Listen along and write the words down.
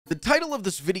The title of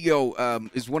this video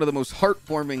is one of the most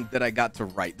heartwarming that I got to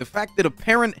write. The fact that a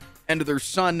parent and their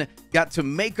son got to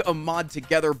make a mod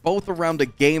together, both around a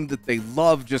game that they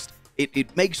love, just,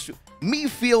 it makes me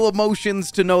feel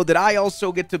emotions to know that I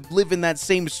also get to live in that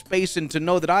same space and to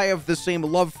know that I have the same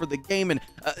love for the game. And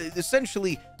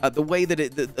essentially, the way that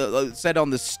it said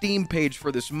on the Steam page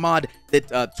for this mod,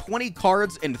 that 20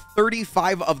 cards and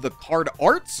 35 of the card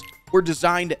arts were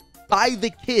designed by the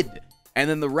kid, and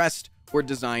then the rest were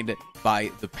designed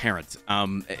by the parent,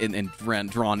 and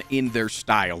drawn in their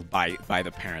style by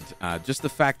the parent. Just the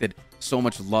fact that so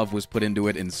much love was put into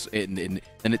it, and then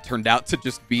it turned out to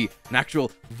just be an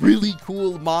actual really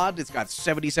cool mod. It's got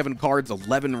 77 cards,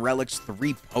 11 relics,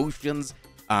 3 potions,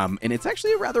 and it's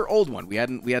actually a rather old one. We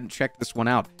hadn't checked this one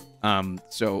out.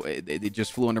 So it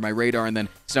just flew under my radar, and then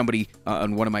somebody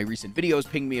on one of my recent videos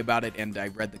pinged me about it, and I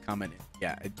read the comment.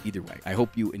 Yeah, either way, I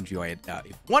hope you enjoy it.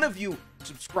 If one of you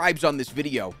subscribes on this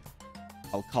video,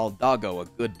 I'll call Doggo a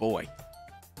good boy.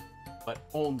 But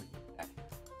only that.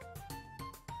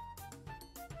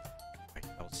 Right,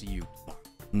 I'll see you tomorrow.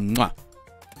 Mwah.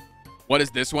 What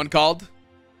is this one called?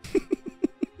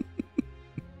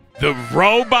 The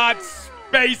Robot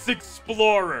Space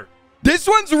Explorer. This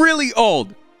one's really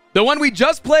old. The one we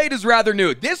just played is rather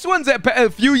new. This one's a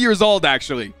few years old,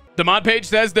 actually. The mod page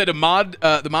says that the mod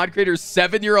creator's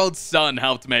 7-year-old son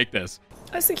helped make this.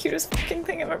 That's the cutest fucking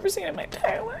thing I've ever seen in my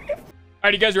entire life. All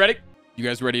right, you guys ready? You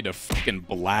guys ready to fucking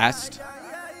blast?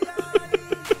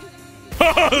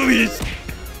 Holy shit.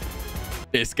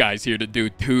 This guy's here to do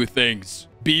 2 things.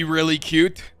 Be really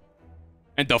cute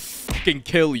and to fucking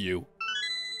kill you.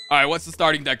 All right, what's the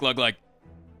starting deck look like?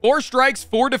 4 strikes,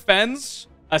 4 defends,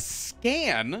 a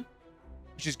scan,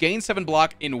 which is gain 7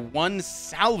 block in 1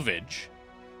 salvage.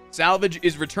 Salvage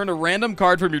is return a random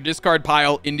card from your discard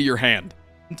pile into your hand.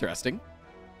 Interesting.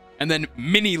 And then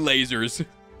mini lasers.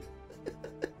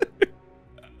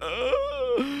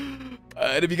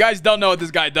 And if you guys don't know what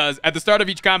this guy does, at the start of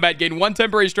each combat, gain 1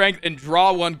 temporary strength and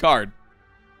draw 1 card.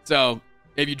 So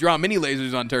if you draw mini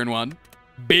lasers on turn 1,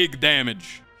 big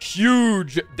damage.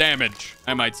 Huge damage,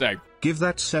 I might say. Give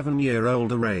that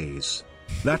 7-year-old a raise.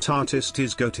 That artist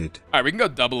is goated. All right, we can go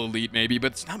double elite maybe,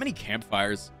 but it's not many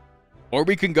campfires. Or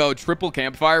we can go triple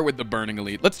campfire with the burning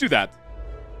elite. Let's do that.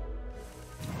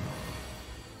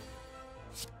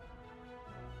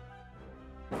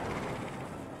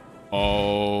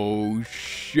 Oh,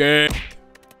 shit.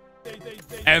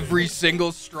 Every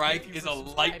single strike is a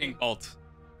lightning bolt.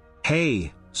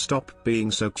 Hey, stop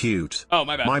being so cute. Oh,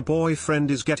 my bad. My boyfriend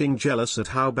is getting jealous at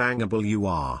how bangable you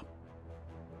are.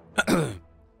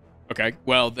 Okay,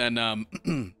 well then,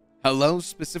 hello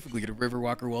specifically to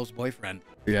Riverwalker Wolf's boyfriend.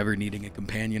 If you're ever needing a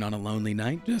companion on a lonely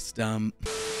night, just,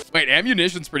 Wait,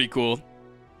 ammunition's pretty cool.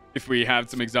 If we have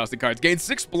some exhausted cards. Gain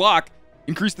 6 block.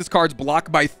 Increase this card's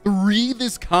block by 3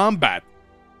 this combat.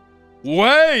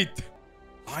 Wait!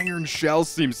 Iron Shell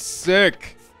seems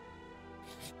sick.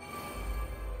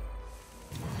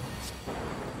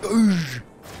 Ugh.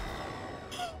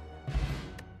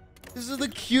 This is the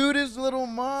cutest little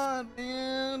mod,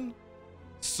 man.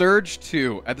 Surge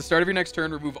 2. At the start of your next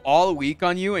turn, remove all weak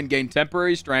on you and gain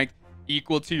temporary strength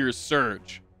equal to your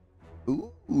surge.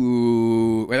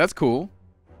 Ooh. Wait, that's cool.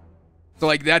 So,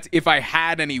 like, that's if I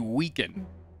had any weaken.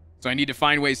 So I need to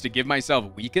find ways to give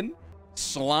myself weaken.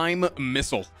 Slime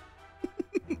Missile.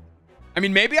 I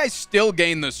mean, maybe I still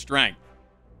gain the strength.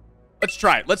 Let's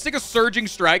try it. Let's take a Surging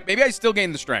Strike. Maybe I still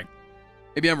gain the strength.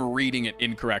 Maybe I'm reading it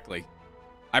incorrectly.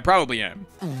 I probably am.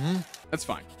 That's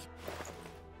fine.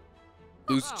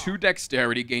 Lose 2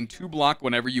 dexterity, gain 2 block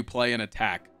whenever you play an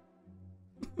attack.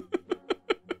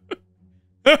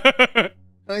 Hey,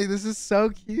 this is so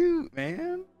cute,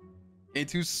 man. Gain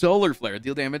 2 solar flare.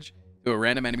 Deal damage to a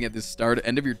random enemy at the start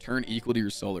end of your turn equal to your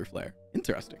solar flare.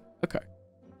 Interesting. Okay.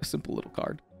 A simple little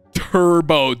card.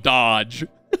 Turbo dodge.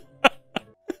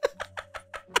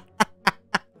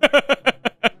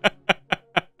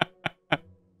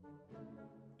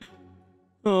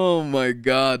 Oh my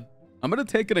god. I'm gonna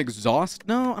take an exhaust.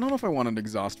 No, I don't know if I want an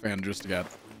exhaust fan just yet.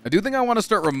 I do think I want to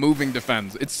start removing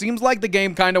defense. It seems like the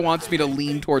game kind of wants me to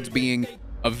lean towards being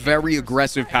a very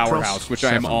aggressive powerhouse, which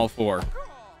I am all for.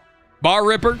 Bar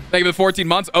Ripper, thank you for the 14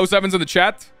 months. 07's in the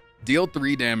chat. Deal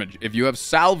 3 damage. If you have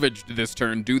salvaged this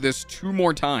turn, do this 2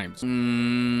 more times.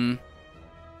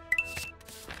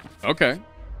 Okay.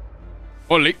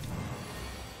 Holy.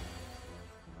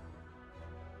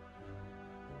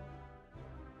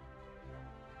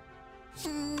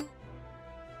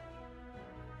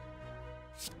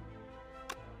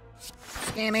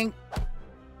 Scanning.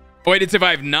 Oh, wait, it's if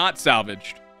I have not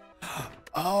salvaged.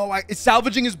 Oh,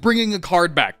 salvaging is bringing a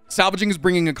card back. Salvaging is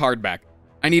bringing a card back.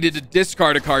 I needed to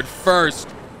discard a card first,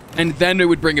 and then it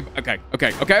would bring it. Okay.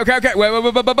 Wait.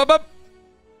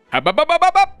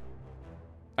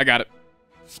 I got it.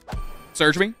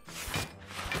 Search me.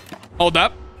 Hold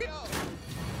up.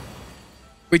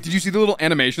 Wait, did you see the little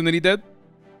animation that he did?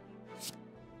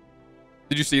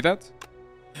 Did you see that?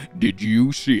 Did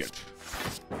you see it?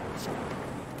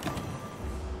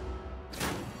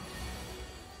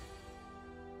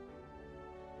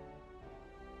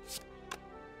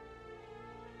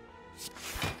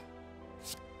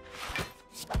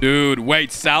 Dude,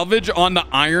 wait, salvage on the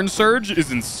Iron Surge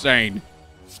is insane.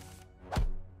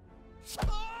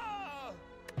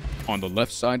 On the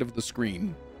left side of the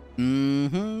screen.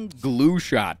 Glue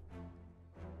shot.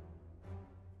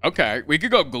 Okay, we could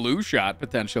go glue shot,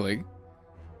 potentially.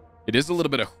 It is a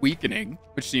little bit of weakening,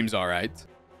 which seems all right.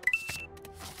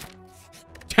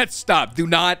 Chat, stop. Do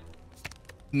not.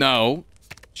 No.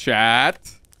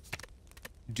 Chat.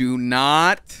 Do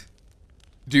not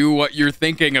do what you're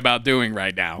thinking about doing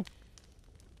right now.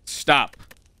 Stop.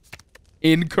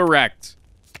 Incorrect.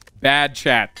 Bad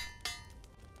chat.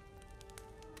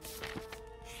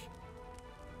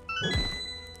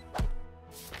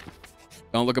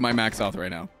 Don't look at my max health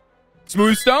right now.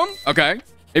 Smooth stone? Okay.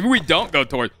 Maybe we don't go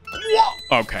towards...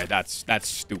 Okay, that's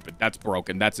stupid. That's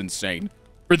broken. That's insane.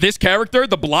 For this character,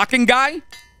 the blocking guy,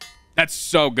 that's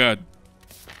so good.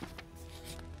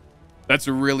 That's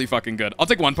really fucking good. I'll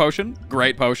take one potion.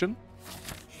 Great potion.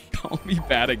 Call me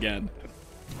bad again.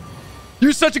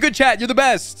 You're such a good chat. You're the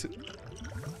best.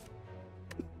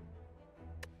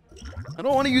 I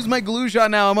don't want to use my glue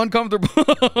shot now. I'm uncomfortable.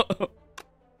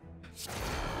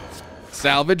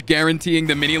 Salvage, guaranteeing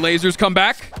the mini lasers come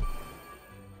back.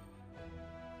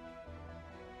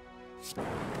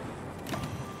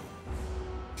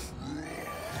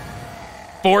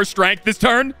 Four strength this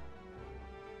turn.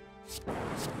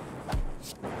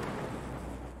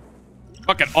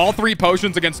 Fuck it. All three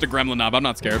potions against a gremlin knob. I'm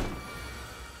not scared.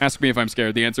 Ask me if I'm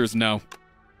scared. The answer is no.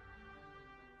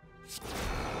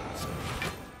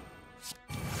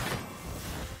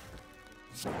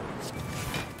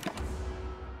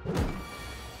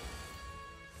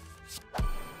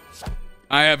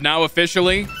 I have now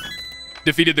officially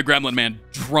defeated the Gremlin Man.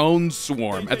 Drone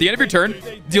Swarm. At the end of your turn,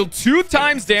 deal 2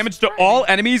 times damage to all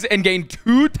enemies and gain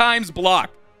 2 times block.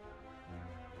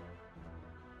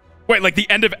 Wait, like the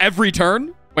end of every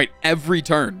turn? Wait, every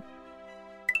turn.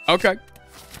 Okay.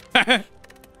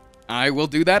 I will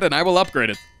do that and I will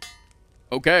upgrade it.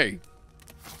 Okay.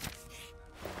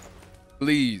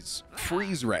 Please.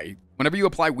 Freeze Ray. Whenever you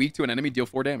apply weak to an enemy, deal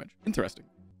 4 damage. Interesting.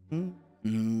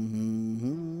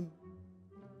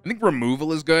 I think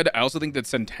removal is good. I also think that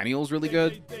Centennial is really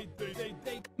good. I'm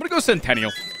gonna go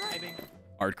Centennial.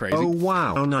 Art crazy. Oh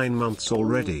wow, 9 months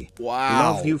already.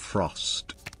 Wow. Love you,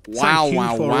 Frost. Wow, Thank you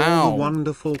wow, for wow. all the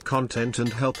wonderful content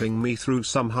and helping me through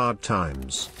some hard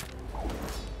times.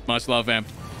 Much love, fam.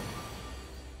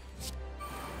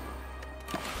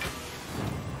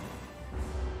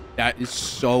 That is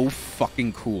so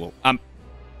fucking cool. I'm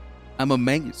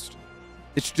amazed.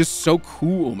 It's just so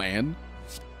cool, man.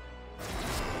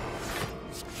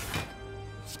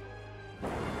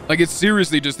 Like, it's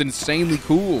seriously just insanely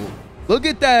cool. Look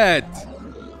at that.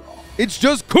 It's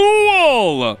just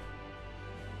cool.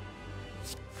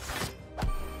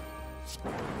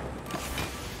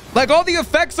 Like, all the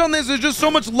effects on this is just so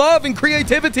much love and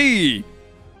creativity.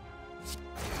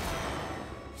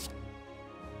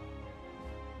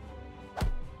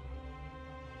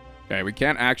 Okay, we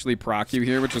can't actually proc you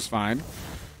here, which is fine.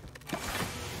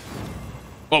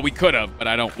 Well, we could have, but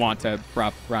I don't want to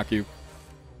proc you.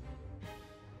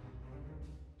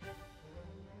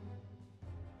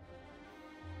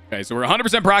 Okay, so we're 100%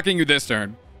 proccing you this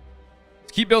turn.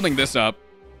 Let's keep building this up.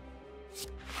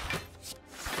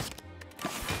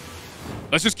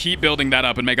 Let's just keep building that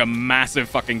up and make a massive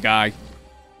fucking guy.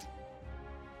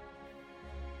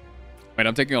 Wait,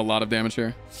 I'm taking a lot of damage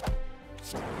here.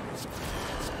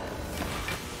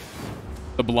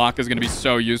 The block is going to be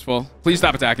so useful. Please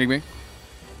stop attacking me.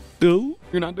 No,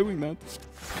 you're not doing that.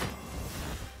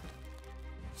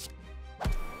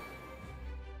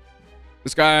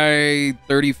 This guy,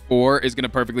 34, is going to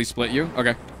perfectly split you.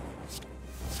 Okay.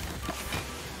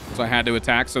 So I had to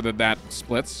attack so that that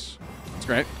splits. That's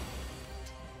great.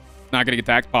 Not going to get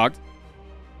attacked. Pogged.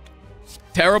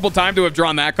 Terrible time to have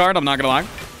drawn that card. I'm not going to lie.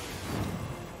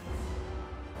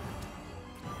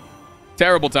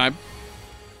 Terrible time.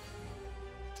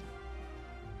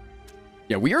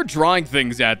 Yeah, we are drawing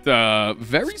things at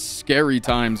very scary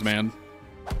times, man.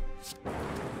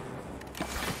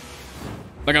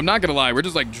 Like, I'm not gonna lie, we're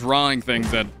just like drawing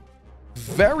things at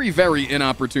very, very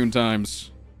inopportune times.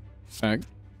 Okay.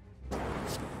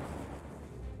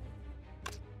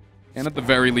 And at the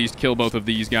very least, kill both of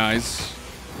these guys.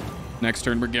 Next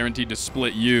turn, we're guaranteed to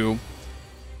split you.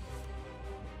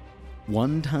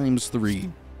 1 times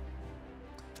 3.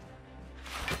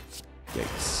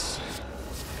 Yikes.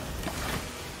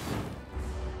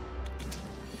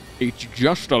 It's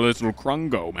just a little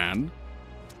Krungo, man.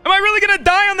 Am I really gonna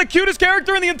die on the cutest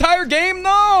character in the entire game?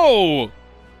 No!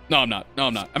 No, I'm not. No,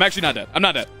 I'm not. I'm actually not dead. I'm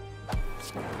not dead.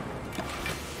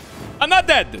 I'm not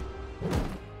dead!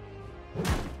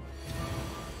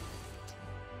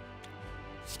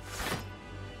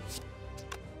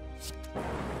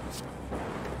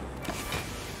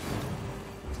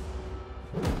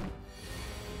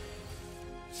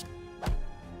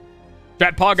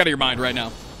 Chat, pog out of your mind right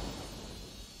now.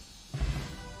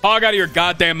 Pog out of your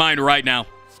goddamn mind right now.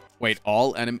 Wait,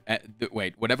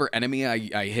 whatever enemy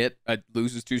I hit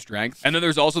loses 2 strength. And then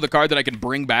there's also the card that I can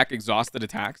bring back exhausted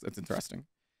attacks. That's interesting.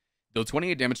 Deal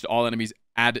 28 damage to all enemies.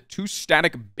 Add 2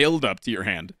 static build-up to your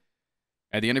hand.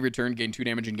 At the end of your turn, gain 2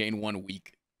 damage and gain 1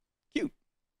 weak. Cute.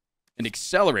 And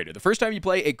Accelerator. The first time you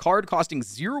play a card costing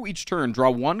 0 each turn,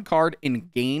 draw 1 card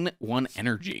and gain 1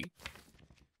 energy.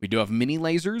 We do have mini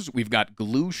lasers. We've got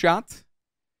glue shot.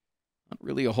 Not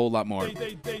really a whole lot more.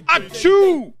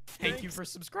 Achoo! Thank you for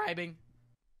subscribing.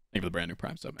 Thank you for the brand new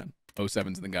Prime sub, man.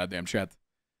 07's in the goddamn chat.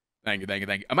 Thank you, thank you,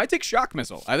 thank you. I might take Shock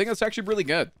Missile. I think that's actually really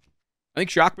good. I think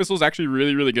Shock Missile is actually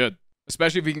really, really good.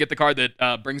 Especially if you can get the card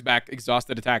that brings back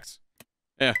exhausted attacks.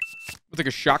 Yeah. We'll take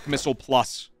a Shock Missile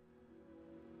plus.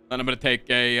 Then I'm going to take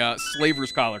a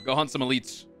Slaver's Collar. Go hunt some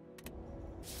elites.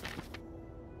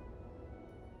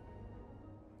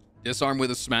 Disarm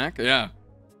with a smack? Yeah.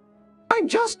 I'm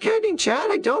just kidding,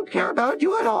 Chad. I don't care about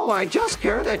you at all. I just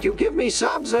care that you give me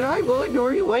subs, and I will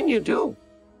ignore you when you do.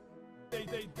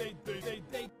 Thank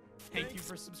you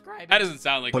for subscribing. That doesn't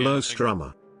sound like Hello, me.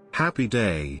 Strummer. Happy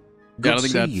day. I Good don't to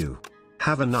think see that's- you.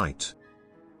 Have a night.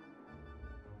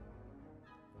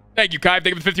 Thank you, Kai.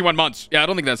 Thank you for 51 months. Yeah, I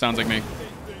don't think that sounds like me.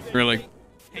 Really.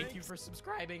 Thank you for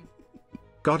subscribing.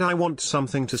 God, I want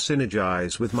something to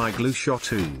synergize with my glue shot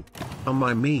too. On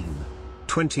my meme.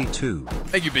 22.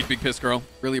 Thank you, Big Piss Girl.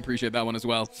 Really appreciate that one as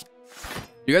well.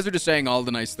 You guys are just saying all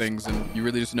the nice things, and you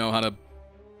really just know how to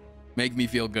make me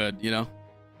feel good, you know?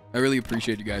 I really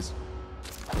appreciate you guys.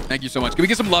 Thank you so much. Can we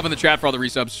get some love in the chat for all the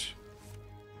resubs?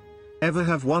 Ever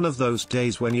have one of those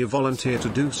days when you volunteer to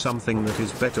do something that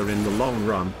is better in the long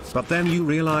run, but then you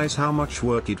realize how much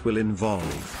work it will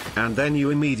involve, and then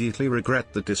you immediately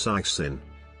regret the decisive?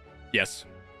 Yes.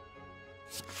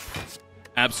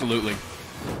 Absolutely.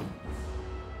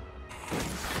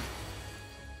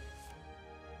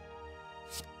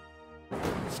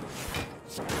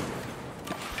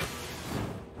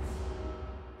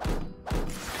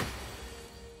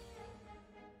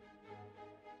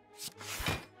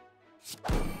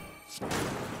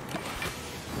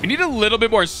 We need a little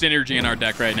bit more synergy in our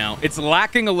deck right now. It's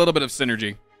lacking a little bit of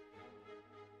synergy.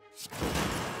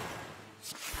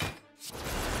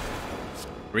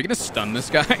 Are we going to stun this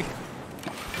guy?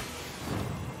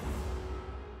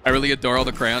 I really adore all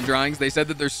the crayon drawings. They said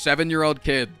that their 7-year-old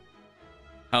kid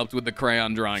helped with the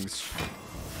crayon drawings.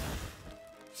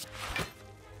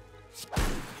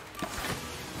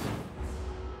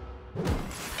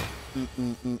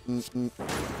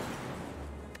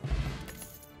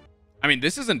 I mean,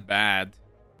 this isn't bad.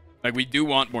 Like, we do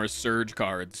want more Surge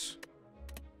cards.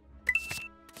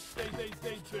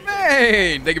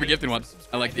 Hey! Thank you for gifting one.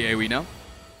 I like the AoE now.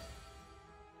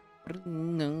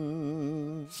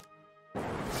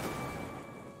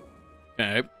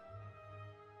 Okay.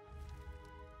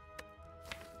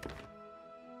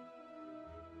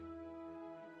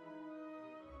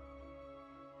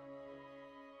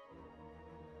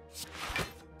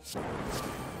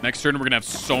 Next turn, we're going to have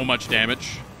so much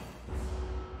damage.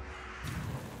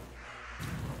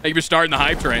 Thank you for starting the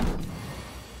hype train.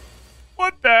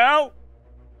 What the hell?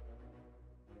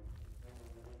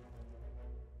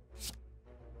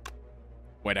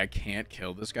 Wait, I can't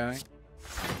kill this guy?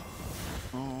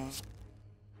 Oh.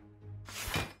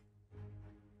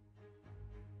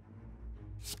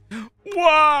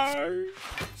 Why?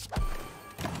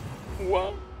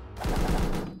 What?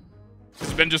 This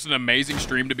has been just an amazing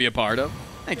stream to be a part of.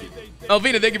 Thank you.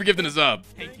 Elvina, thank you for gifting us up.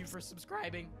 Thank you for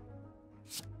subscribing.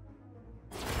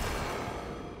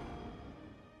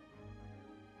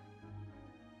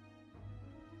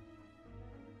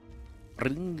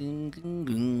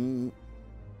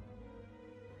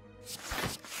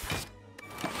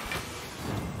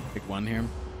 Pick one here.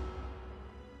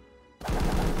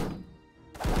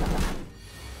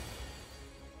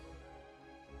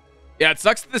 Yeah, it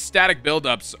sucks that the static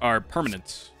buildups are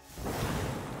permanent.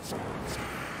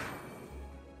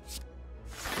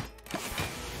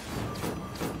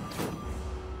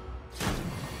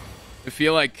 I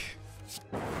feel like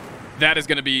that is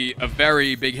going to be a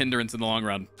very big hindrance in the long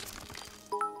run.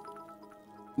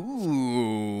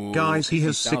 Ooh. Guys, he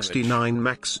has salvage. 69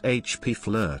 max HP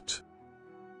flirt.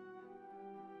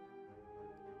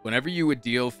 Whenever you would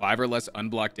deal 5 or less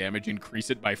unblocked damage, increase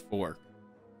it by 4.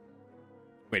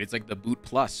 Wait, it's like the boot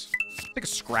plus. It's like a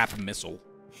scrap missile.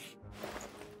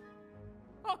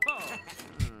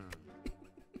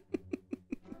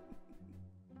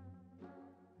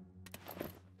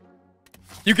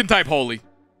 You can type holy.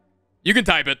 You can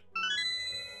type it.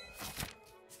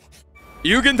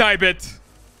 You can type it.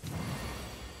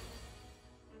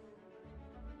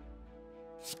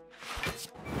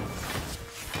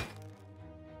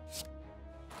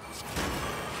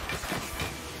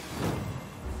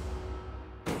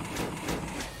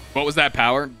 What was that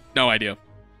power? No idea.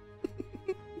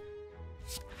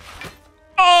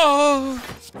 Oh!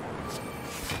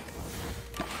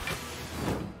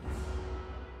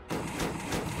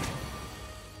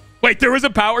 Wait, there was a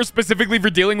power specifically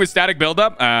for dealing with static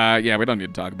buildup? Yeah, we don't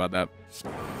need to talk about that.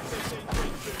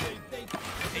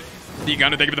 You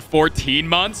gonna think of the 14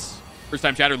 months? First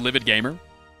time chatter, Livid Gamer.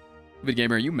 Livid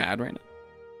Gamer, are you mad right now?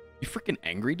 You freaking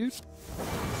angry, dude?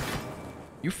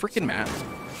 You freaking mad?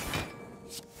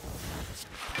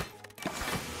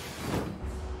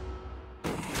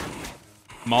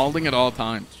 Malding at all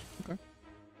times. Okay.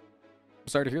 I'm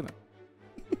sorry to hear that.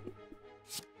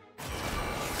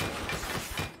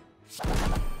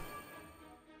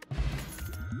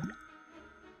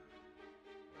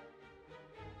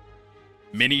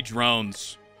 Mini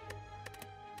drones.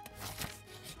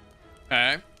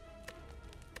 Okay.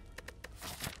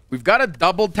 We've got a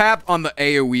double tap on the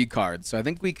AoE card, so I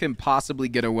think we can possibly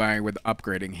get away with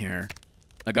upgrading here.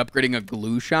 Like upgrading a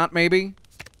glue shot, maybe?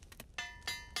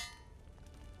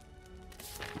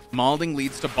 Malding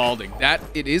leads to balding. That,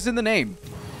 it is in the name.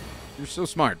 You're so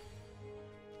smart.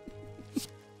 Look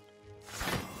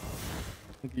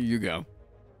at you go.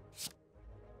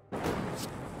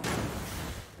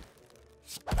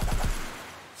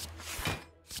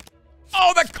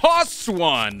 Oh, that costs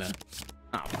one!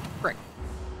 Oh, frick.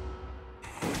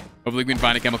 Hopefully we can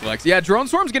find a Chemical X. Yeah, Drone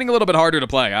Swarm's getting a little bit harder to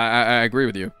play. I agree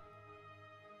with you.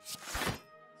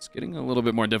 It's getting a little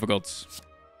bit more difficult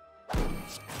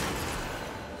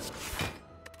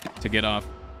to get off.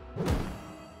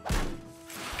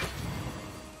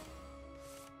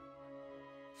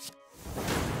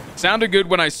 Sounded good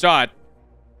when I saw it.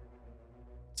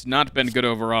 It's not been good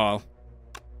overall.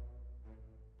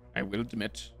 I will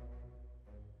admit.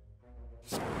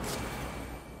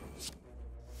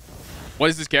 What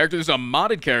is this character? There's a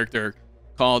modded character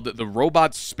called the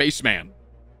Robot Spaceman.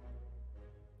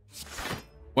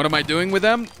 What am I doing with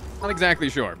them? Not exactly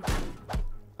sure.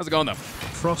 How's it going, though?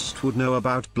 Frost would know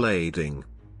about blading.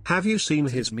 Have you seen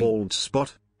his bald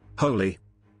spot? Holy.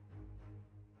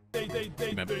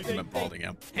 You meant balding,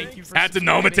 yeah. Thank you for Had to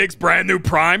know it subscribing. takes brand new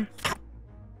Prime.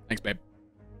 Thanks, babe.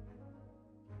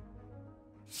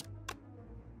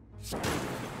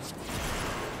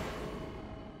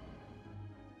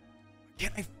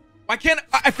 Why can't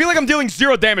I feel like I'm dealing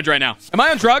 0 damage right now. Am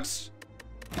I on drugs?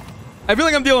 I feel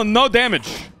like I'm dealing no damage.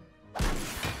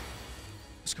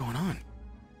 What's going on?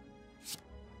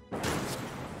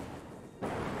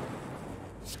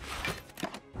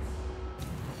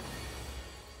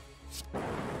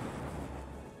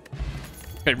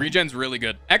 Okay, regen's really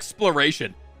good.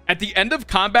 Exploration. At the end of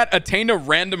combat, attain a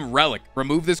random relic.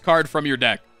 Remove this card from your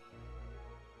deck.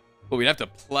 But we'd have to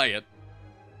play it.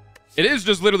 It is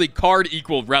just literally card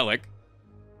equal relic.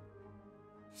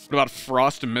 What about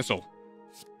Frost Missile?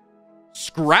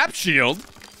 Scrap Shield?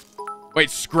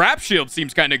 Wait, Scrap Shield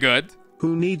seems kind of good.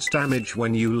 Who needs damage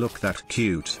when you look that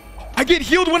cute? I get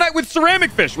healed when with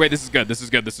Ceramic Fish. Wait, this is good. This is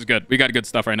good. This is good. We got good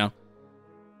stuff right now.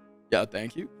 Yeah,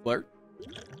 thank you, Flirt.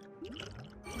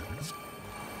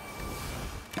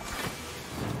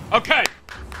 Okay.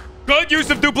 Good use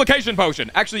of Duplication Potion.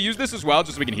 Actually, use this as well,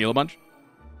 just so we can heal a bunch.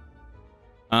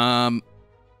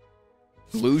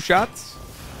 Glue shots.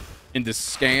 Into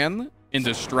scan.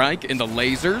 Into strike. Into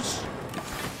lasers.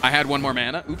 I had one more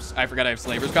mana. Oops, I forgot I have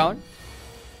Slaver's Collar.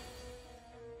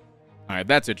 All right,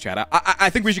 that's it, chat. I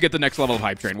think we should get the next level of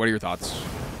Hype Train. What are your thoughts?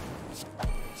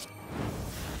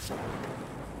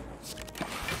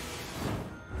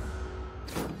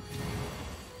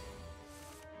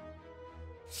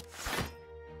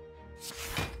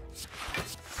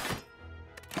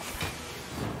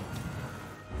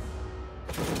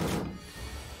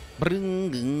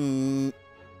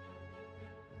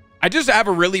 I just have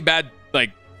a really bad,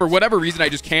 like, for whatever reason, I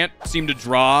just can't seem to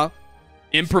draw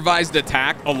improvised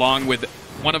attack along with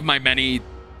one of my many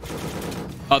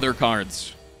other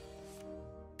cards.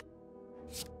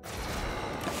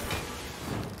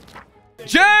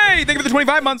 Jay, thank you for the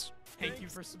 25 months. Thank you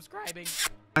for subscribing.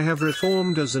 I have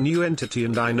reformed as a new entity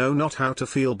and I know not how to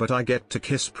feel, but I get to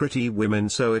kiss pretty women,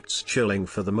 so it's chilling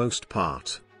for the most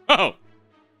part. Oh.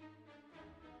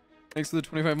 Thanks for the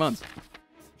 25 months.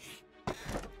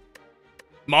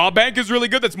 Maw Bank is really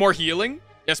good. That's more healing.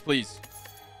 Yes, please.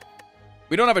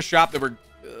 We don't have a shop that we're...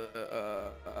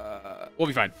 we'll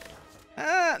be fine.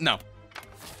 No. I'm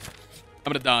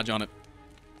going to dodge on it.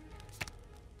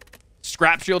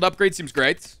 Scrap shield upgrade seems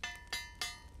great.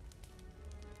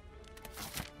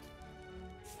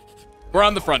 We're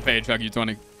on the front page,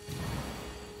 Huggy20.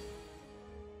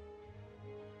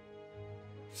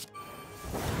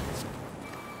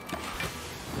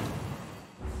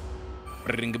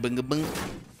 Ring-a-bing-a-bing.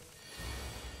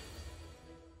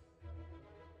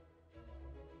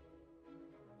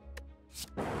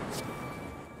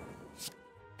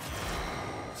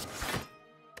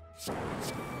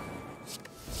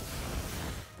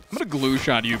 I'm gonna glue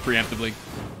shot you preemptively.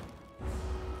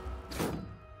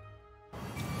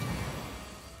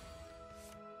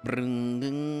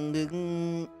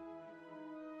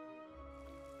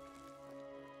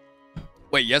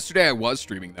 Wait, yesterday I was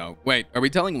streaming though. Wait, are we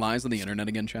telling lies on the internet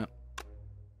again, chat?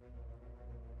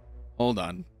 Hold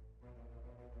on.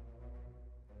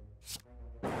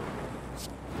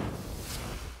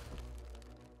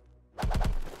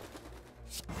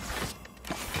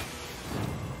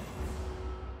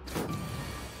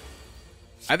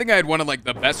 I think I had one of like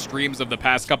the best streams of the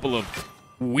past couple of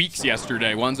weeks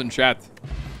yesterday. One's in chat.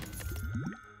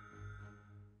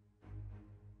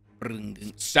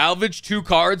 Salvage 2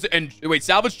 cards and wait,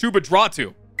 salvage 2 but draw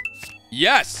 2.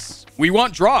 Yes, we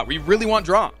want draw. We really want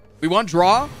draw. We want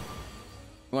draw.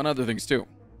 We want other things too.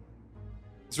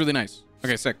 It's really nice.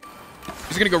 Okay, sick.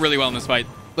 This is gonna go really well in this fight.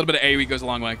 A little bit of AoE goes a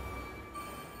long way.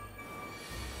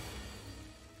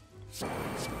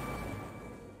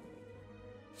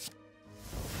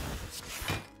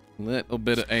 Little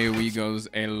bit of AoE goes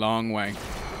a long way.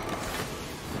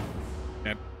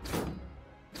 Yep.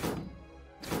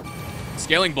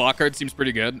 Scaling block card seems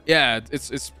pretty good. Yeah,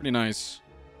 it's pretty nice.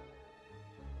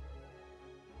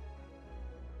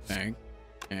 Okay.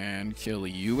 And kill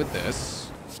you with this.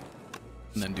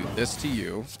 And then do this to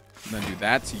you. And then do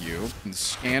that to you. And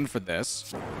scan for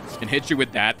this. And hit you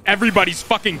with that. Everybody's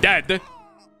fucking dead.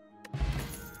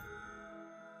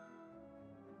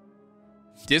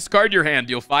 Discard your hand.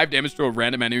 Deal 5 damage to a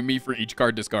random enemy for each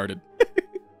card discarded.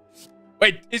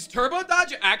 Wait, is Turbo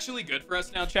Dodge actually good for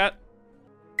us now, chat?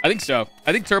 I think so.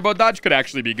 I think Turbo Dodge could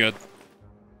actually be good.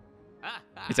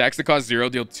 Its actually cost 0.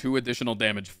 Deal 2 additional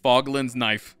damage. Foglin's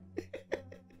Knife.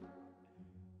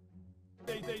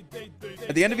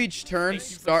 At the end of each turn,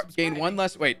 gain 1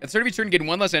 less... Wait, at the start of each turn, gain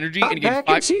 1 less energy and gain 5...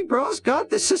 Back and see bro's got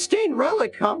the sustained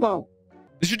relic combo.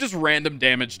 This is just random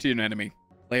damage to an enemy.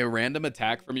 Play a random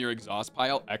attack from your exhaust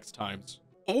pile X times.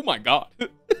 Oh my god.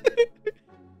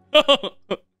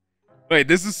 Wait,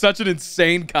 this is such an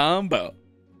insane combo.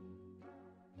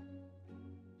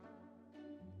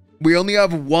 We only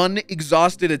have 1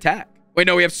 exhausted attack. Wait,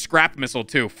 no, we have scrap missile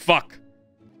too. Fuck.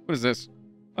 What is this?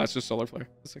 Oh, that's just solar flare.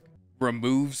 That's like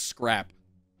remove scrap.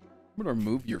 I'm gonna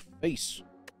remove your face.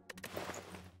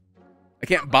 I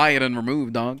can't buy it and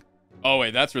remove, dog. Oh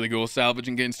wait, that's really cool. Salvage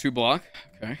and gains 2 block.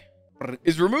 Okay.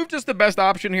 Is remove just the best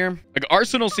option here? Like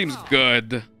Arsenal seems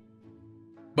good,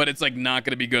 but it's like not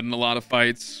gonna be good in a lot of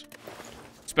fights,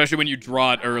 especially when you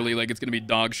draw it early. Like it's gonna be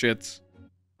dog shit.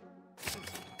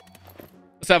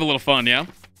 Let's have a little fun, yeah?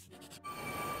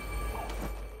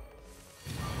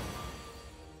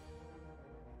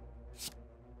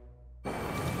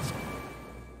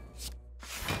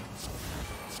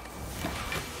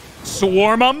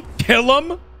 Swarm them, kill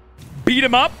them, beat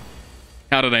them up.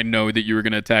 How did I know that you were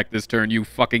going to attack this turn, you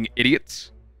fucking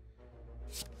idiots?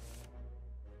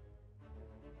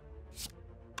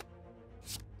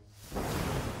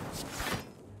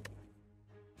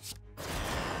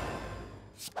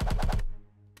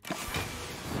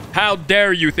 How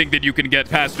dare you think that you can get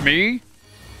past me?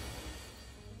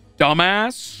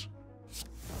 Dumbass.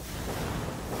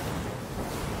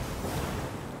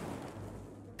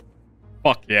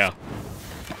 Fuck yeah.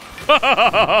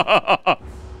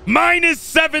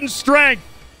 -7 strength.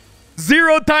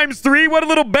 0 times 3. What a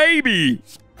little baby.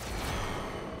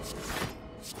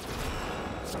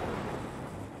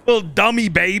 Little dummy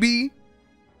baby.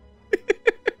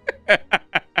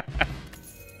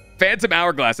 Phantom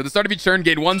Hourglass. At the start of each turn,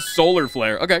 gain 1 solar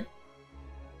flare. Okay.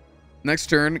 Next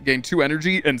turn, gain 2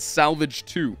 energy and salvage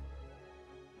 2.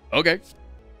 Okay.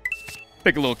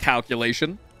 Take a little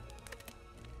calculation.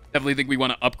 Definitely think we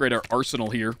want to upgrade our arsenal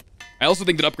here. I also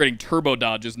think that upgrading Turbo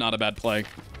Dodge is not a bad play.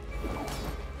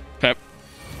 Okay.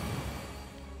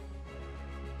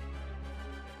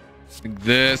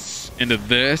 This into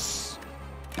this.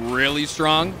 Really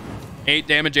strong. 8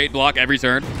 damage, 8 block every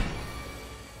turn.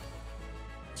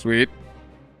 Sweet.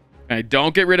 Okay,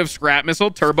 don't get rid of Scrap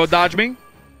Missile. Turbo dodge me.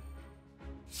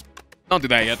 Don't do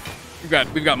that yet.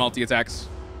 We've got multi-attacks.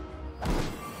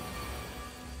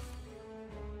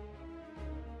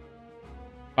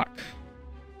 Fuck.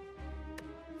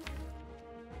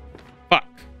 Fuck.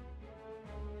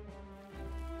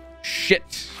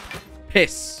 Shit.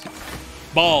 Piss.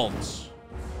 Balls.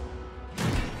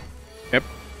 Yep.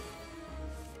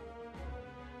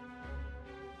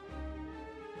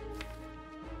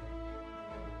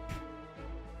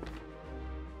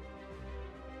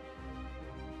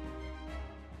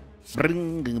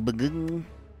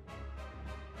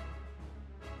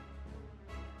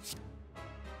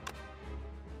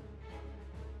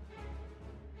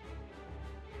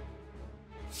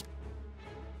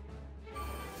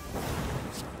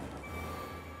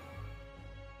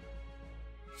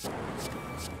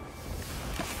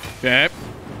 Okay.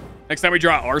 Next time we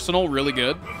draw Arsenal, really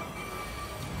good.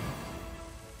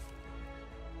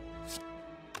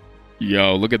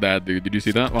 Yo, look at that, dude. Did you see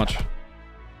that? Watch.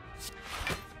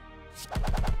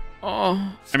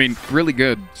 Oh, I mean, really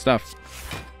good stuff.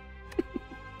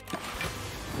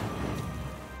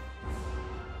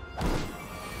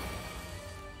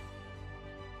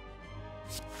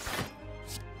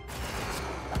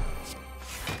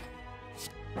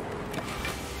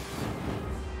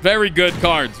 Very good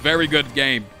cards. Very good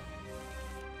game.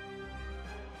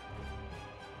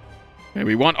 Okay,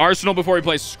 we want Arsenal before we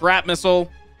play Scrap Missile.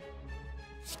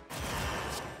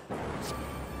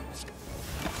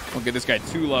 We'll get this guy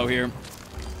too low here.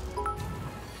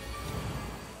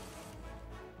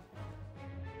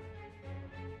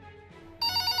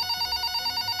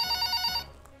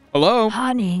 Hello?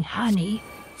 Honey,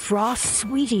 Frost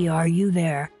sweetie, are you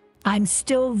there? I'm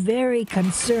still very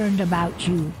concerned about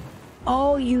you.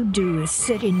 All you do is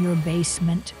sit in your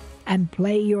basement and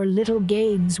play your little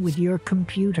games with your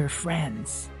computer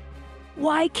friends.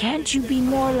 Why can't you be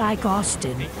more like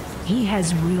Austin? He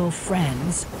has real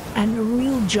friends and a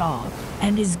real job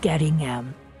and is getting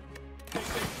them. Thank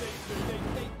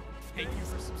you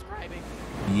for subscribing.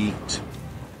 Yeet.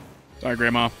 Sorry,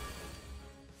 Grandma.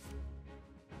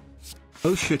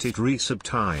 Oh shit, it resub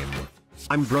time.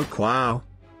 I'm broke, wow.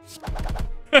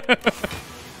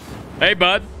 Hey,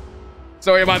 bud.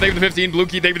 Sorry about thank you for the 15. Blue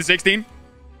Key, thank you for the 16.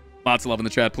 Lots of love in the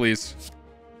chat, please.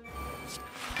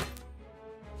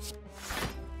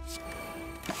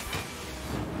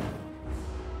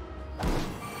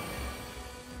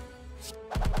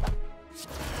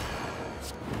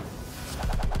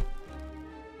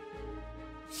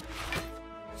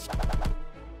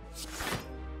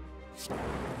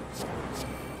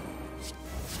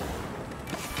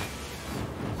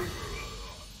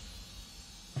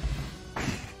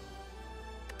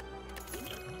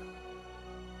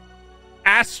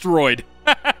 Asteroid.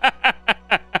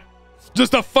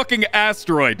 Just a fucking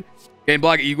asteroid. Gain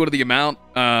block equal to the amount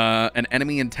an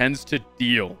enemy intends to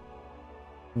deal.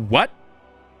 What?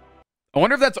 I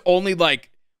wonder if that's only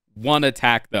like one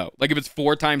attack though. Like if it's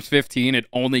 4 times 15, it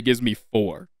only gives me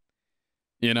 4.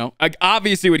 You know? Like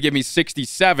obviously it would give me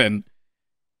 67,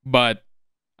 but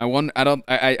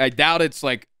I doubt it's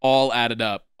like all added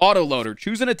up. Autoloader.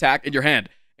 Choose an attack in your hand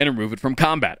and remove it from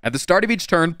combat. At the start of each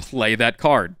turn, play that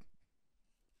card.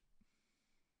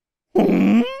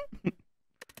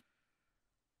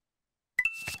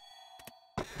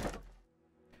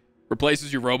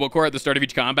 Replaces your Robocore at the start of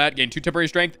each combat. Gain 2 temporary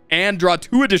strength and draw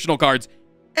 2 additional cards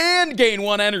and gain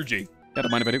 1 energy. Yeah,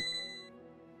 don't mind if I do.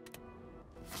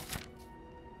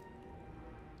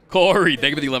 Corey,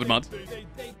 thank you for the 11 months.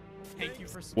 Thank you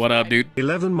for What up, dude?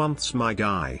 11 months, my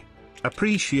guy.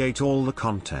 Appreciate all the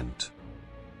content.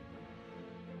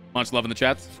 Much love in the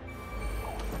chats.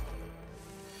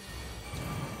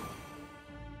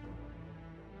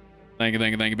 Thank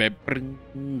you, babe.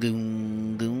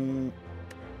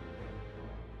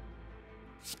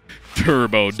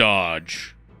 Turbo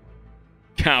dodge.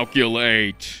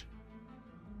 Calculate.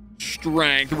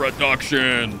 Strength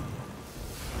reduction.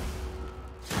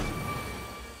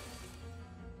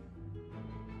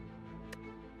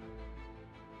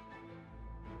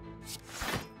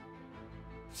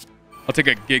 I'll take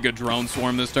a Giga Drone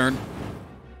Swarm this turn.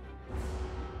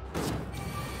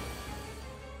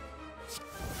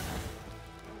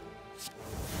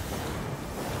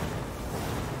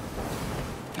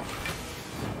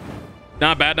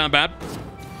 Not bad, not bad.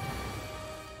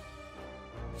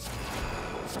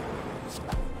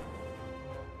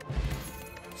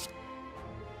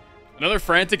 Another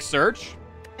frantic search?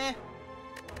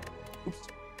 Oops.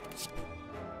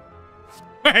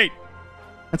 Wait.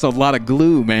 That's a lot of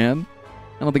glue, man.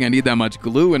 I don't think I need that much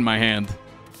glue in my hand.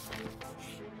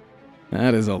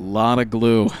 That is a lot of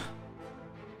glue.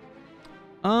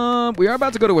 We are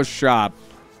about to go to a shop.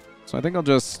 So I think I'll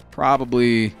just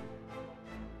probably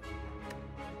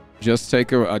just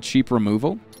take a cheap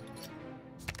removal.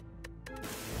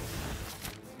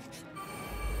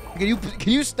 Can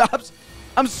you stop?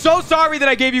 I'm so sorry that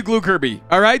I gave you glue, Kirby.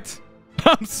 All right?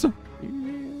 I'm sorry.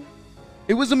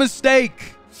 It was a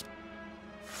mistake.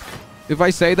 If I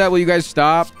say that, will you guys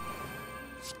stop?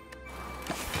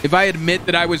 If I admit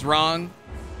that I was wrong,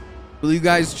 will you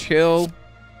guys chill?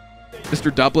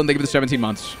 Mr. Dublin, thank you for the 17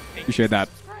 months. Appreciate that.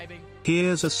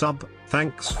 Here's a sub.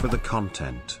 Thanks for the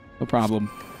content. No problem.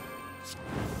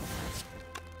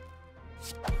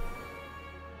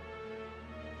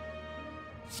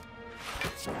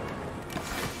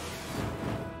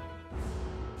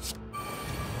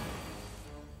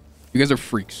 You guys are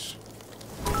freaks.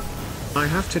 I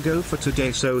have to go for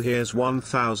today, so here's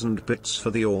 1000 bits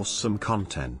for the awesome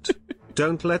content.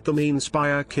 Don't let the mean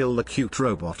spire kill the cute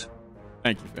robot.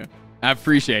 Thank you, fam. I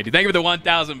appreciate it. Thank you for the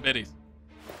 1,000 biddies.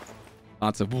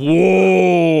 Lots of whoa.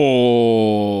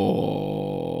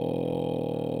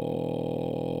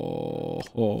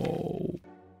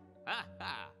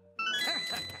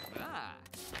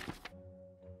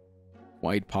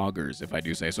 White poggers, if I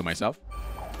do say so myself.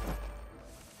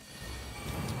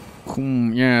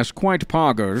 Yes, quite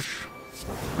poggers.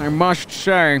 I must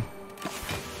say.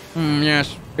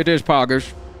 Yes, it is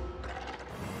poggers.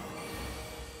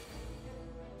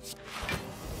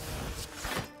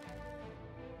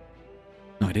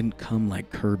 No, I didn't come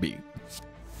like Kirby.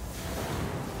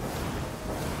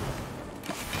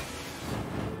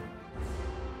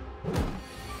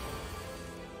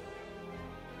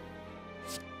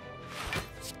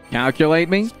 Calculate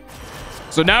me.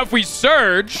 So now if we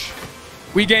surge,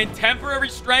 we gain temporary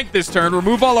strength this turn,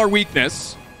 remove all our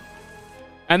weakness.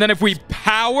 And then if we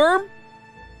power,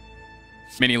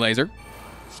 mini laser.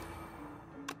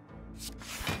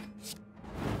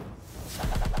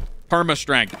 Perma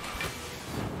strength.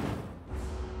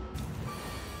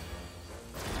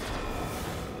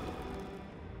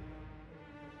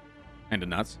 Kinda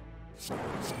nuts.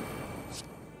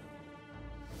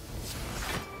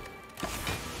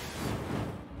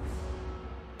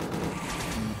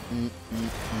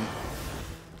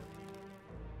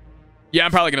 Yeah,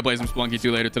 I'm probably going to play some Splunky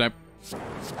 2 later today.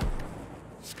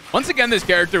 Once again, this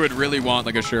character would really want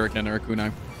like a Shuriken or a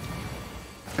Kunai.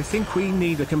 I think we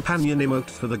need a companion emote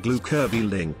for the Glue Kirby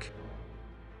link.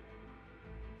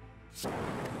 I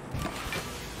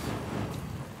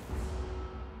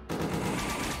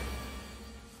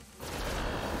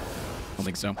don't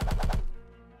think so.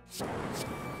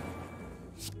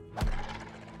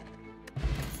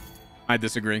 I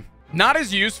disagree. Not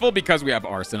as useful because we have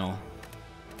Arsenal.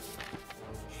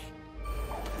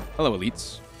 Hello,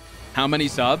 elites. How many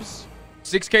subs?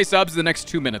 6K subs in the next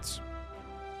 2 minutes.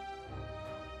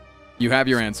 You have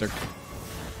your answer.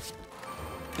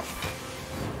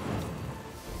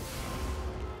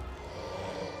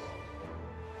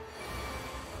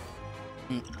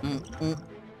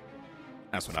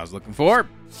 That's what I was looking for.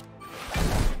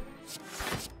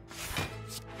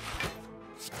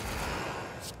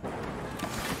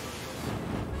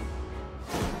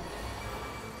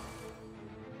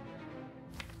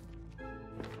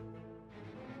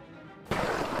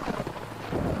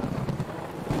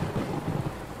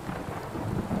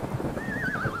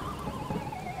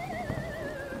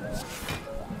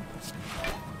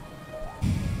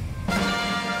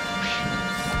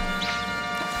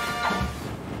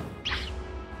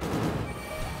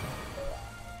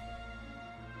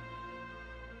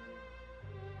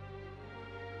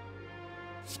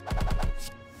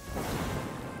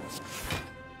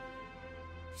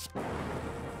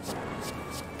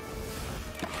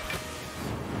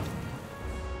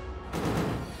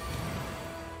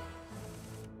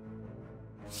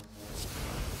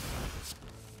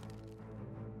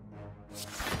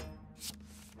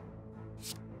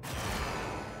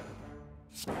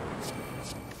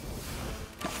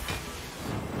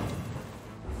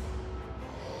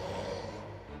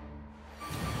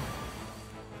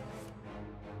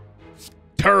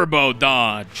 Turbo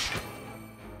dodge.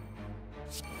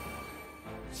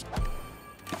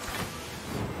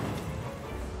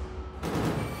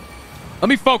 Let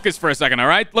me focus for a second, all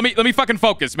right? Let me fucking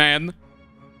focus, man.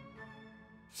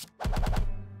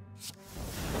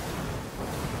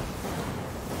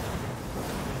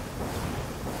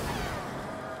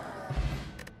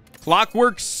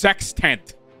 Clockwork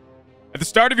Sextant. At the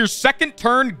start of your second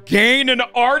turn, gain an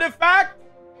artifact?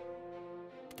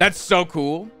 That's so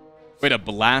cool. Wait, a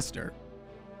blaster.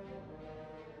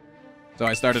 So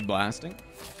I started blasting.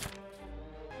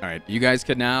 All right, you guys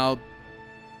can now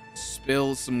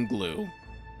spill some glue.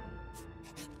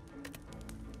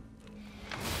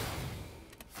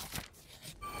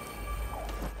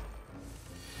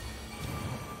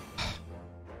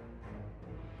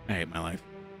 I hate my life.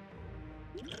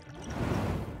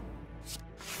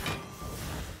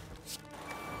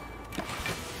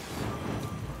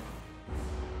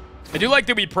 I do like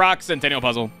that we proc Centennial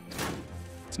Puzzle.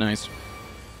 It's nice.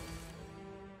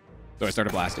 So I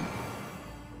started blasting.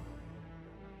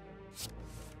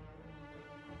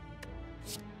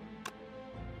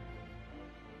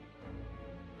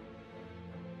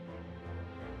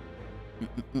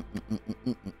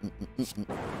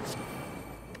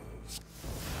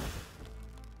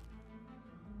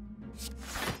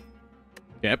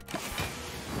 Yep.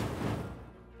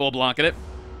 Full block at it.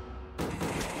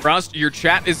 Frost, your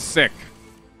chat is sick.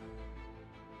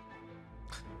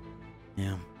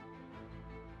 Yeah.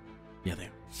 Yeah, they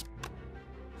are.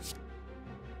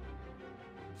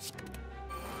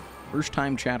 First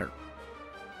time chatter.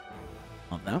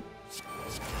 Love that.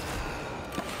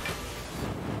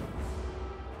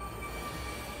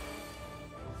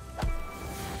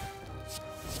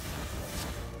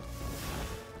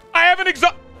 I have an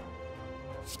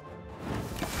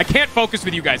I can't focus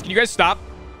with you guys. Can you guys stop?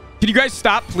 Can you guys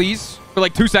stop, please? For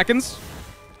like 2 seconds?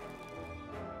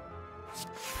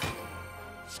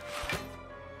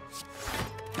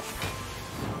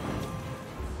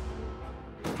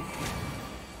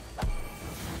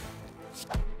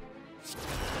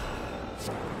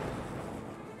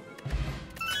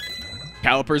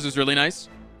 Calipers is really nice.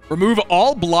 Remove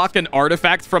all block and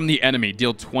artifact from the enemy.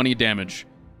 Deal 20 damage.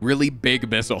 Really big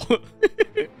missile.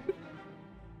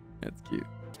 That's cute.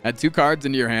 Add 2 cards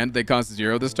into your hand. They cost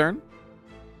 0 this turn.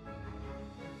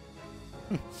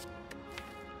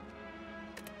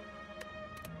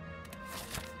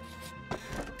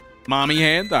 Mommy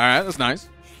hand. All right, that's nice.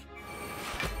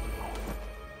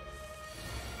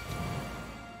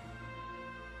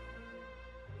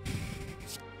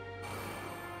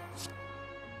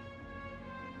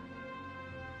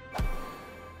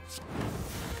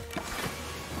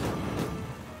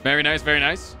 Very nice, very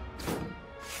nice.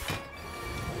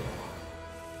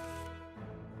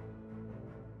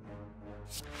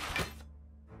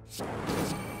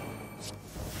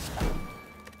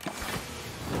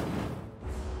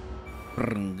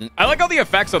 I like all the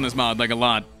effects on this mod, like a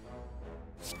lot.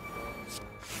 It's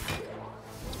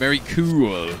very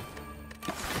cool.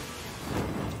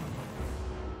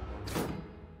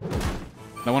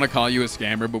 I don't want to call you a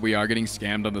scammer, but we are getting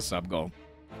scammed on the sub goal.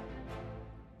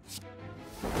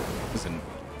 Listen,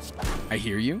 I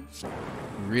hear you. I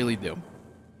really do.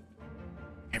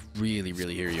 I really,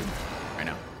 really hear you right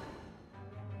now.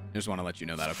 I just want to let you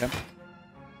know that, okay?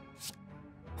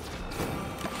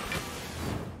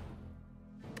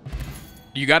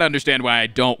 You got to understand why I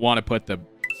don't want to put the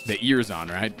ears on,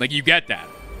 right? Like, you get that.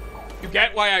 You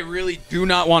get why I really do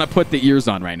not want to put the ears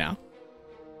on right now.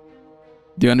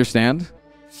 Do you understand?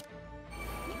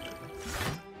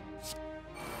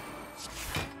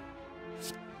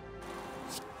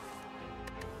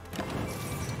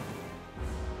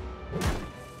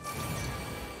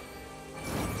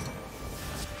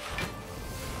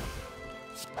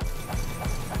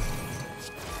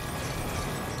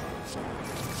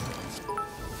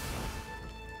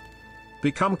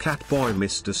 Become Catboy,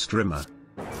 Mr. Strimmer.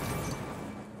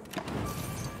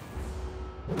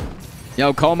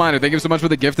 Yo, Coal Miner, thank you so much for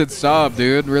the gifted sub,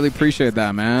 dude. Really appreciate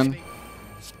that, man.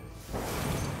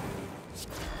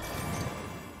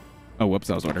 Oh, whoops,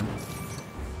 that was order.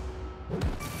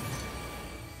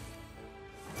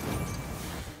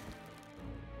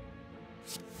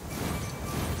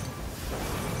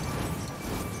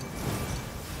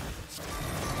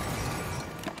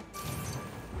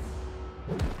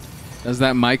 Does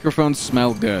that microphone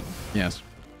smell good? Yes.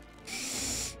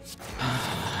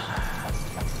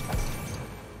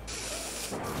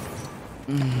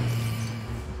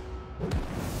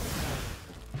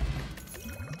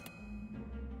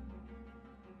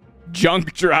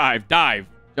 Junk drive. Dive.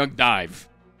 Junk dive.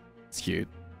 It's cute.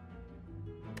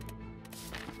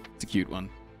 It's a cute one.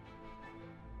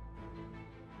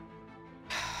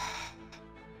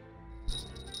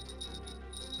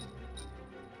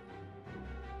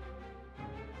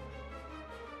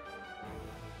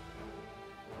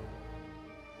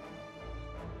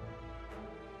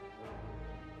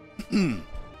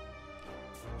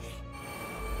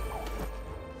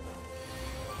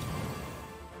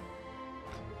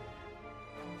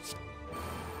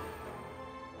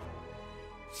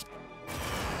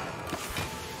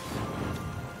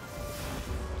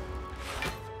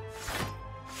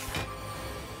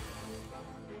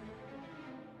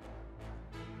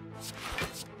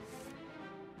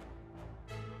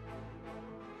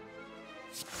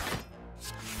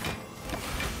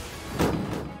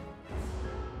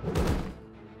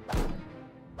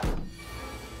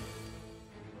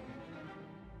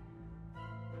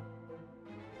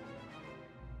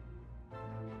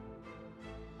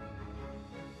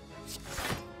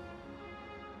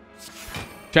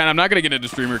 Chan, I'm not gonna get into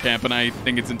streamer camp, and I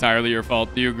think it's entirely your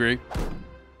fault. Do you agree?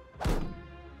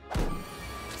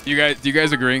 Do you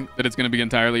guys agree that it's gonna be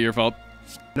entirely your fault?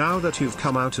 Now that you've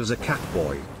come out as a cat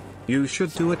boy, you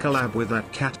should do a collab with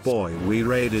that cat boy we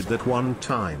raided that one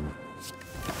time.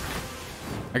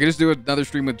 I could just do another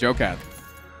stream with Joe Cat.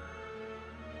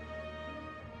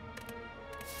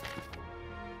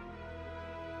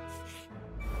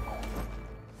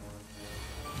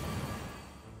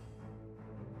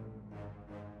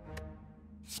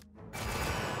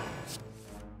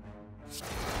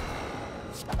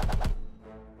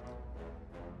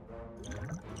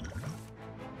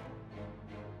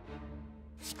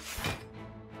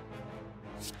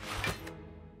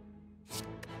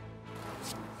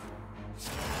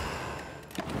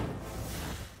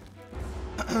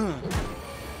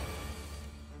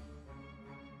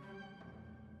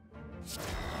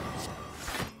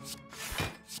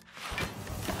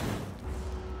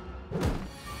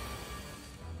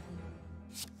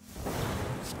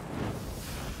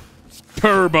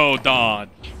 Turbo dodge.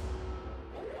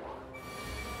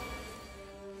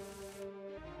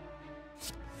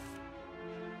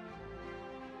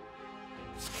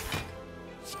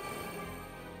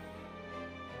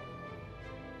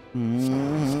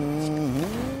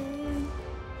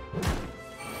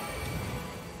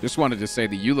 Just wanted to say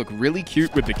that you look really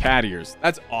cute with the cat ears.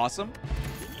 That's awesome.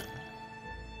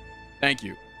 Thank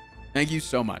you. Thank you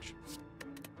so much.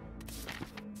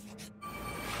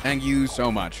 Thank you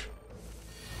so much.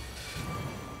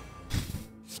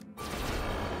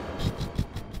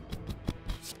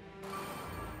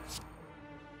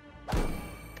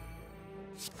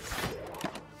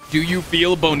 Do you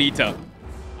feel bonita?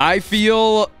 I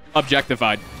feel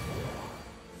objectified.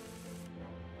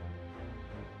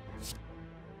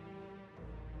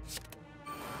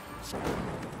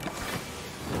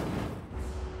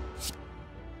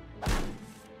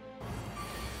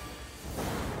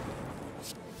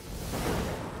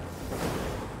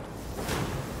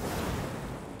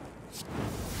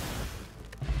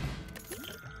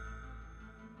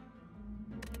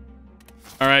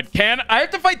 All right, can I have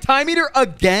to fight Time Eater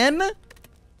again?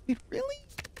 Wait, really?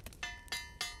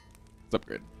 Let's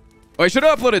upgrade. Oh, I should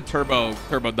have uploaded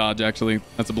Turbo Dodge, actually.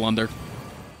 That's a blunder.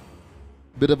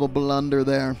 Bit of a blunder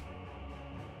there.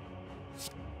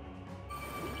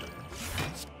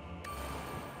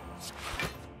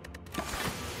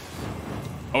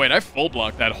 Oh, wait, I full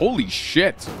blocked that. Holy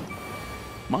shit.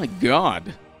 My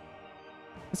God.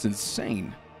 That's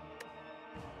insane.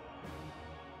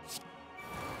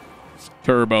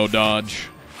 Turbo dodge.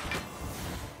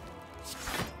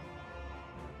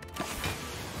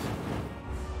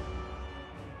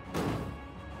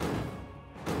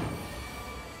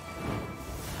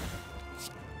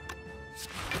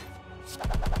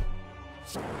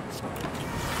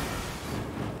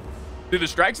 Dude, the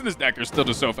strikes in this deck are still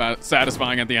just so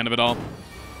satisfying at the end of it all.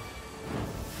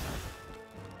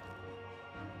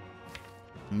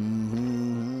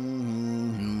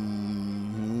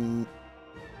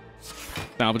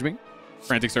 Salvage me.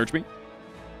 Frantic search me.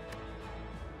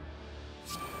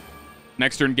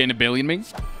 Next turn, gain a billion me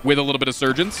with a little bit of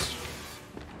surgeons.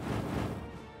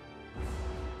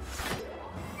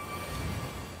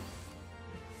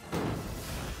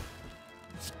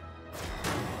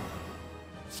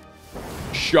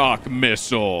 Shock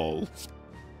missile.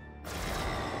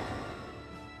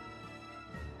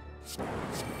 All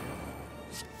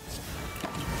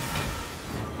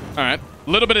right, a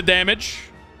little bit of damage.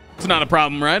 It's not a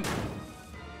problem, right?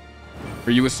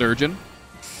 Are you a surgeon?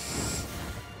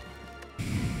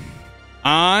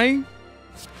 I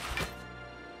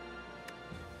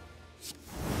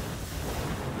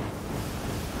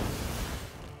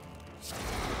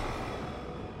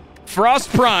Frost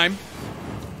Prime.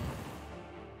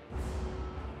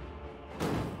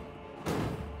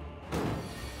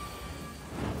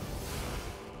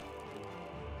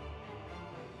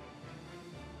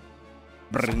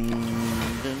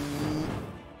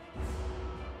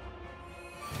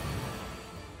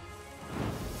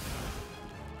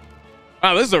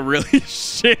 Wow, this is a really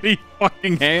shitty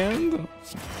fucking hand.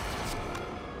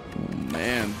 Oh,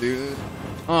 man, dude.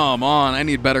 Come on, I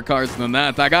need better cards than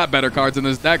that. I got better cards in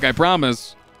this deck, I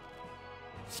promise.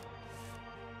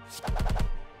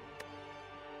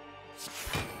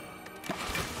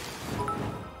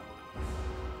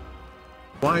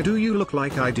 Why do you look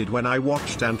like I did when I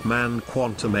watched Ant-Man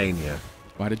Quantumania?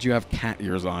 Why did you have cat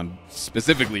ears on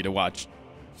specifically to watch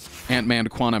Ant-Man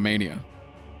Quantumania?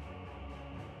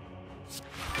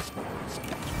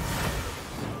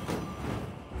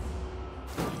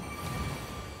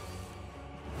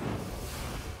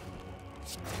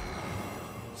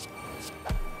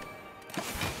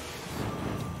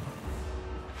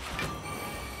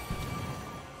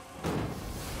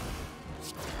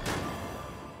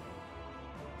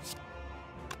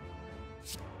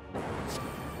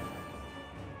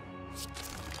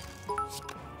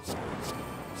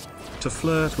 To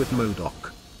flirt with Modok.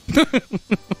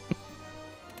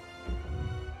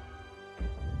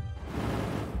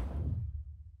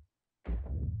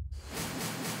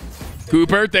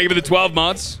 Cooper, thank you for the 12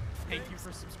 months. Thank you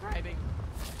for subscribing.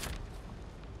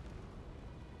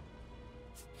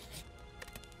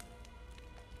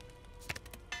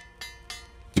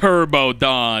 Turbo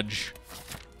dodge.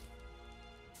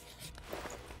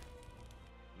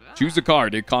 Choose a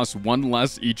card. It costs 1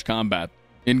 less each combat.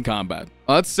 In combat.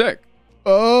 Oh, that's sick.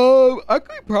 Oh, I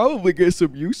could probably get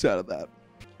some use out of that.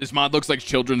 This mod looks like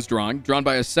children's drawing. Drawn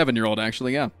by a 7-year-old,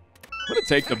 actually, yeah. I'm going to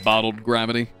take the bottled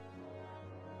gravity.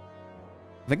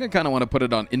 I think I kind of want to put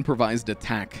it on improvised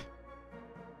attack.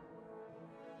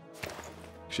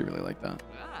 Actually really like that.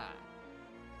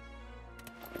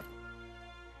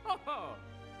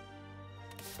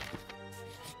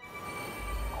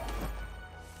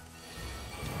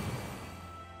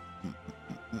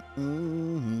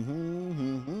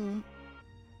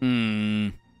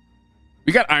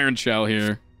 We got Iron Shell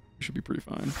here. We should be pretty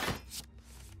fine.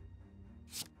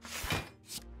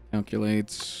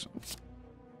 Calculates.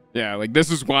 Yeah, like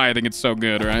this is why I think it's so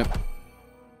good, right?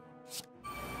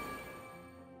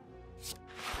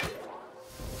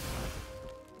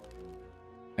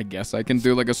 I guess I can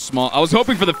do like a small... I was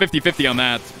hoping for the 50-50 on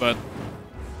that, but...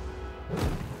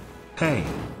 Hey,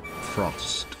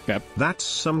 Frost. Yep. That's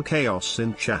some chaos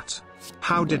in chat.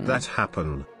 How did that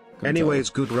happen? Anyways,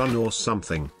 good run or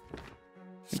something.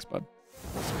 Thanks, bud.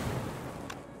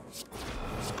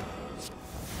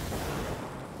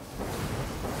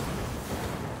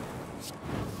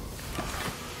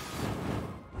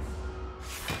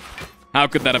 How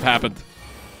could that have happened?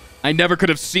 I never could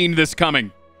have seen this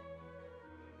coming.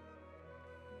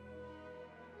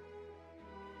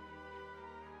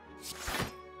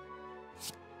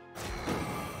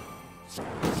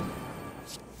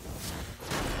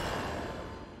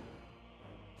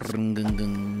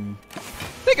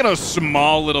 Taking a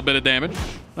small little bit of damage.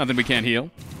 Nothing we can't heal.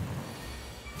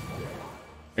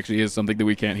 Actually is something that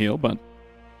we can't heal, but...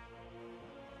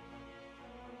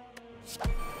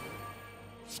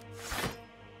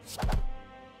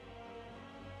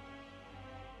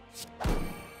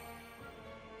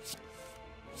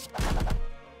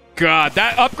 God,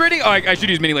 that upgrading... Oh, I should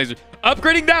use mini laser.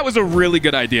 Upgrading that was a really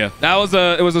good idea. That was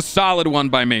it was a solid one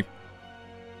by me.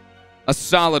 A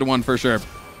solid one for sure.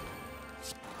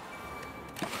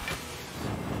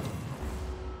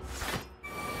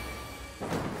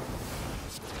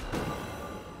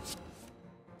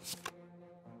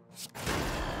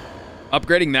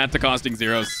 Upgrading that to costing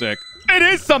 0 is sick. It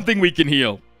is something we can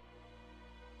heal. Do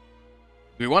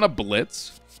we want to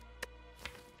blitz?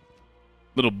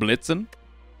 Little blitzen.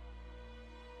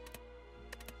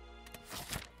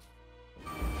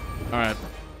 All right.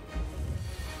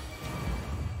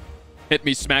 Hit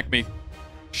me, smack me.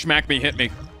 Schmack me, hit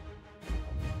me.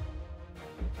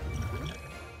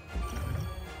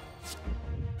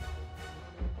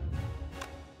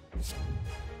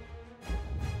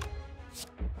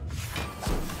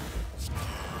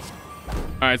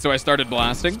 All right, so I started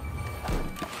blasting.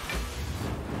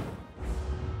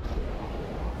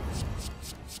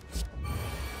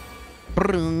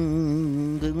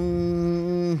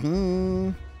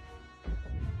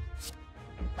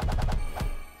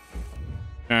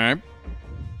 All right.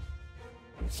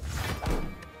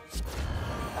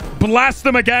 Blast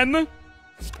them again.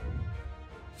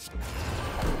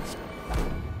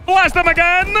 Blast them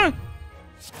again.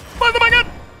 Blast them again.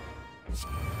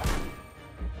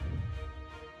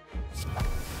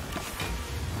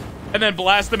 And then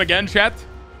blast them again, chat.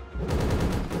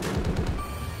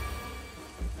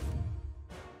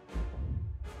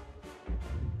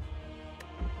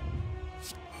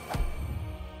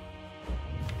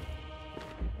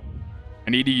 I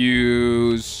need to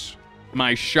use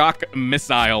my shock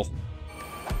missile.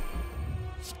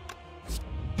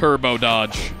 Turbo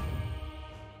dodge.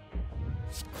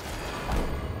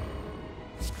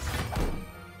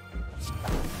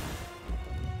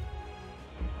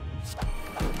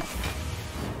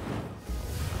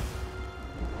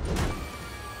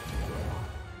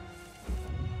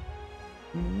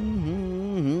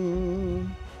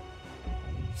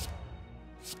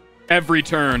 Every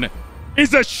turn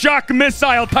is a shock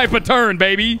missile type of turn,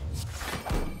 baby.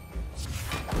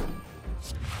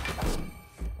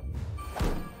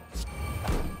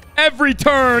 Every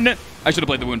turn, I should have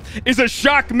played the wound, is a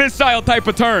shock missile type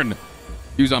of turn.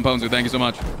 Use on Ponzu, thank you so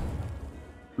much.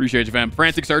 Appreciate you, fam.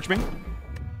 Frantic search me.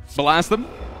 Blast them.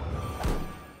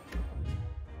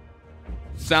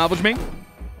 Salvage me.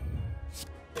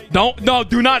 No,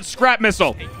 do not scrap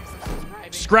missile.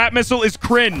 Scrap missile is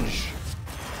cringe.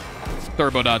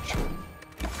 Turbo dodge.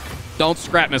 Don't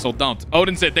scrap missile, don't.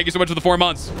 Odin Sid, thank you so much for the 4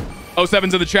 months.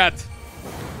 07's in the chat.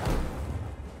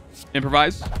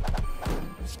 Improvise.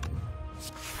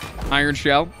 Iron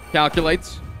Shell.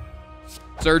 Calculates.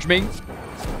 Surge me.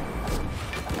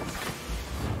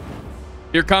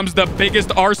 Here comes the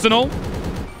biggest arsenal.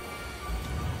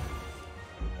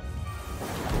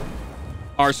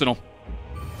 Arsenal.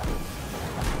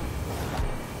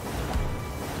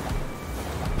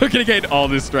 We're gonna gain all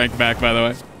this strength back, by the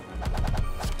way.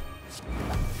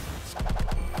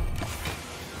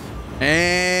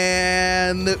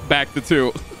 And back to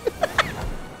 2.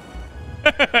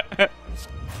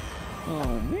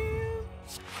 Oh, man.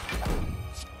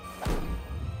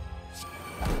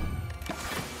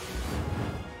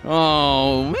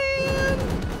 Oh, man.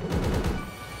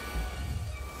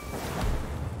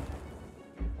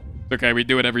 It's okay, we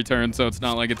do it every turn, so it's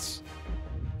not like it's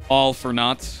all for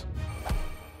naught.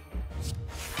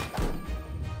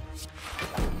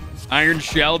 Iron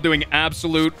Shell doing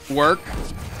absolute work.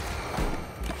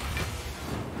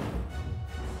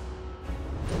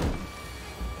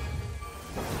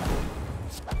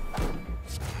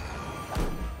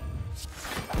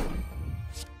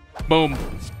 Boom.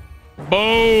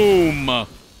 Boom.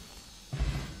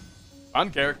 Fun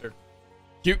character.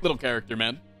 Cute little character,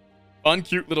 man. Fun,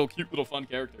 cute little, fun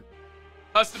character.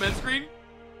 Custom end screen.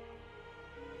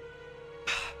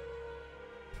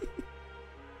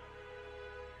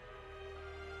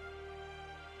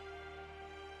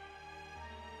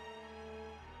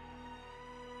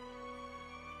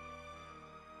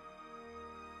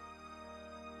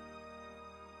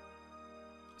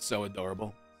 So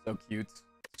adorable. So cute.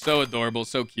 So adorable.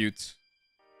 So cute.